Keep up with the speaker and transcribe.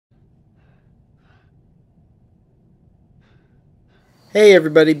Hey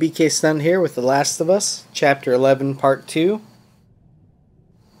everybody, Bkstunt here with The Last of Us, Chapter 11, Part 2.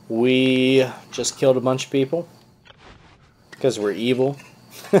 We just killed a bunch of people because we're evil.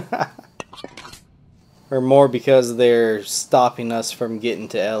 Or more because they're stopping us from getting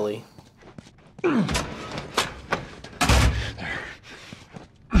to Ellie.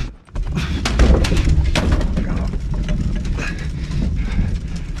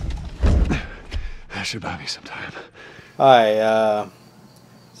 That should buy me some time. Alright,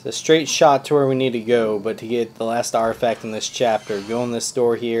 it's a straight shot to where we need to go, but to get the last artifact in this chapter, go in this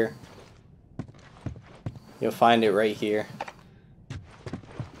door here. You'll find it right here.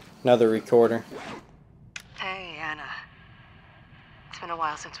 Another recorder. Hey, Anna. It's been a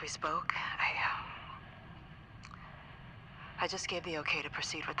while since we spoke. I just gave the okay to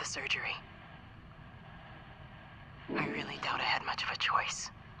proceed with the surgery. I really doubt I had much of a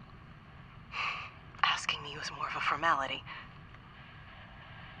choice. Asking me was more of a formality.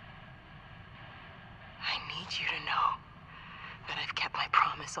 I need you to know that I've kept my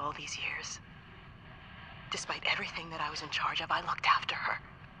promise all these years. Despite everything that I was in charge of, I looked after her.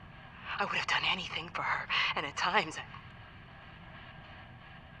 I would have done anything for her, and at times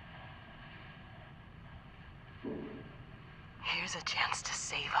here's a chance to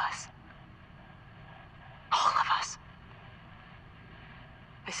save us. All of us.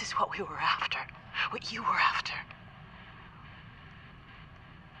 This is what we were after. What you were after.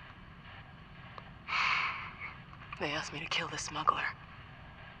 They asked me to kill the smuggler.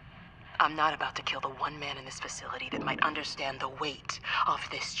 I'm not about to kill the one man in this facility that might understand the weight of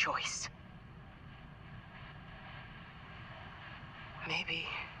this choice. Maybe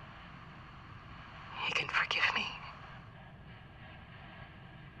he can forgive me.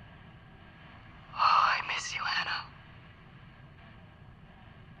 Oh, I miss you, Anna.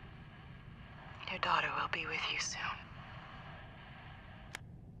 Your daughter will be with you soon.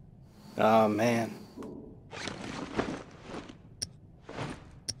 Oh man.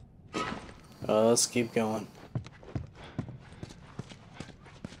 Let's keep going.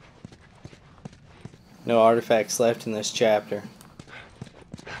 No artifacts left in this chapter.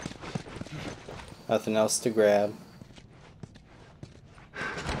 Nothing else to grab.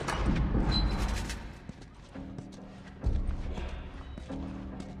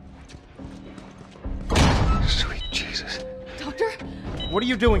 Sweet Jesus. Doctor? What are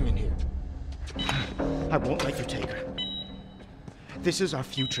you doing in here? I won't let you take her. This is our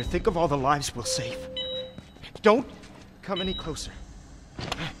future. Think of all the lives we'll save. Don't come any closer.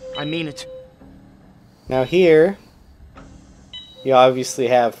 I mean it. Now here, you obviously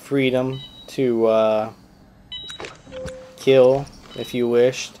have freedom to kill if you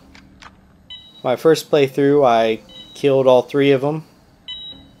wished. My first playthrough, I killed all three of them.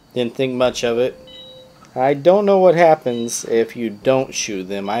 Didn't think much of it. I don't know what happens if you don't shoot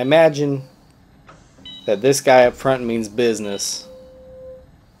them. I imagine that this guy up front means business.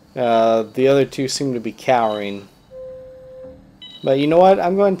 The other two seem to be cowering. But you know what?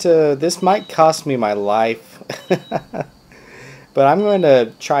 I'm going to... This might cost me my life. But I'm going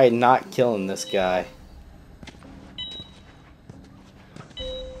to try not killing this guy.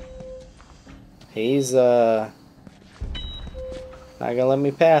 He's, not gonna let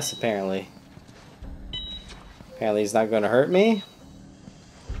me pass, apparently. Apparently he's not gonna hurt me.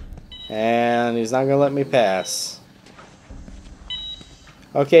 And he's not gonna let me pass.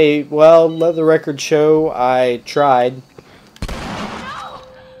 Okay, well, let the record show I tried.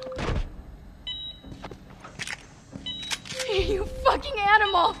 You fucking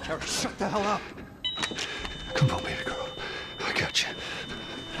animal! Terry, shut the hell up. Come on, baby girl. I got you.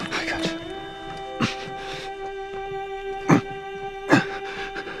 I got you.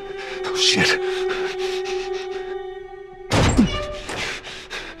 Oh, shit.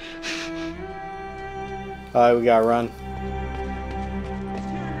 Alright, we gotta run.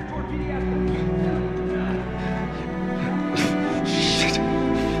 Shit.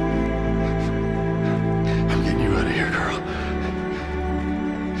 I'm getting you out of here, girl.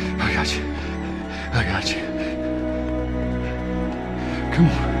 I got you. I got you. Come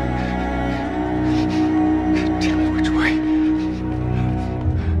on. Tell me which way.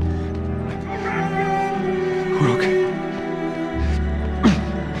 We're okay.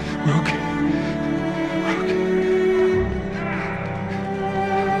 We're okay. We're okay.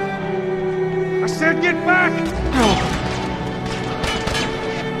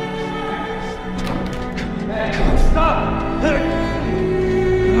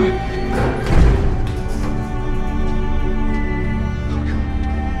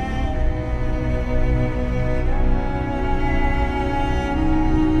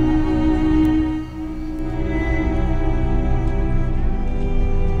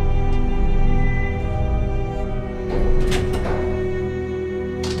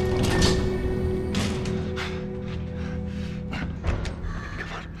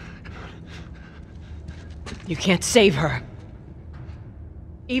 You can't save her.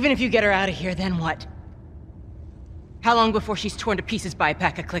 Even if you get her out of here, then what? How long before she's torn to pieces by a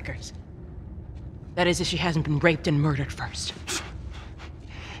pack of clickers? That is, if she hasn't been raped and murdered first.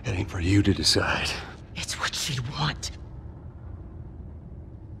 It ain't for you to decide. It's what she'd want.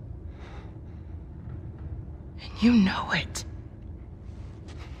 And you know it.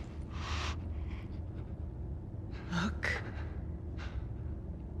 Look.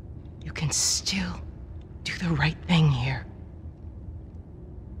 You can still do the right thing here.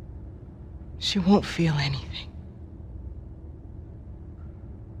 She won't feel anything.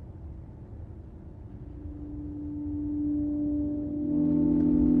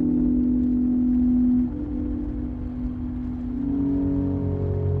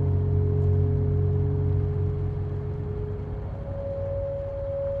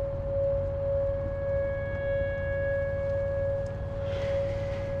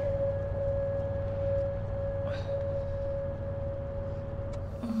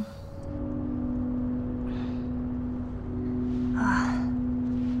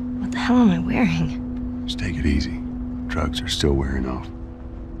 What the hell am I wearing? Just take it easy. Drugs are still wearing off.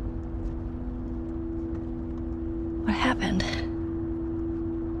 What happened?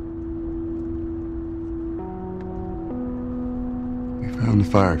 We found the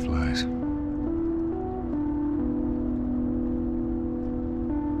fireflies.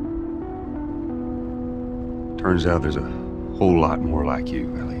 Turns out there's a whole lot more like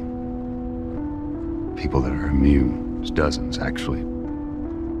you, Ellie. People that are immune. There's dozens, actually.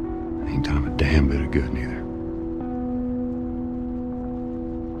 Ain't done them a damn bit of good, neither.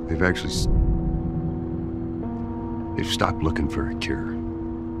 They've stopped looking for a cure.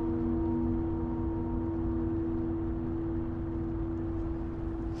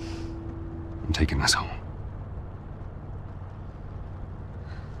 I'm taking us home.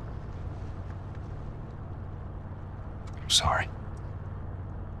 I'm sorry.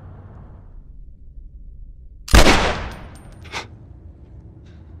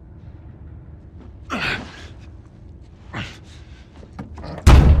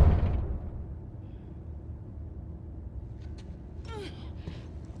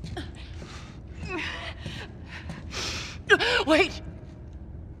 Wait!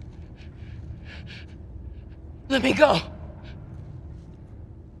 Let me go.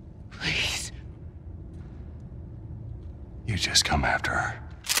 Please. You just come after her.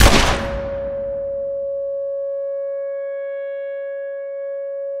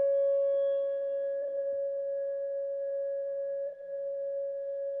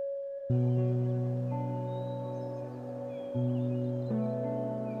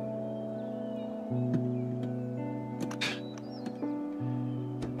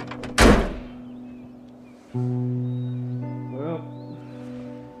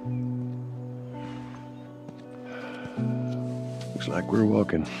 Looks like we're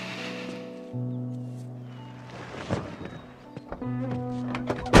walking.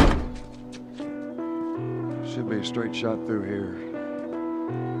 Should be a straight shot through here.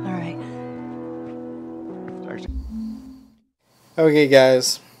 All right. Okay,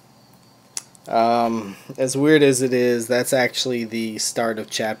 guys. As weird as it is, that's actually the start of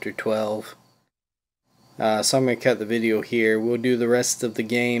chapter 12. So I'm going to cut the video here. We'll do the rest of the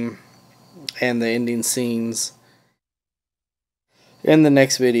game and the ending scenes in the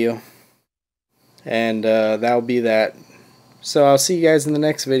next video. And that'll be that. So I'll see you guys in the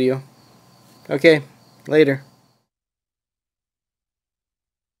next video. Okay, later.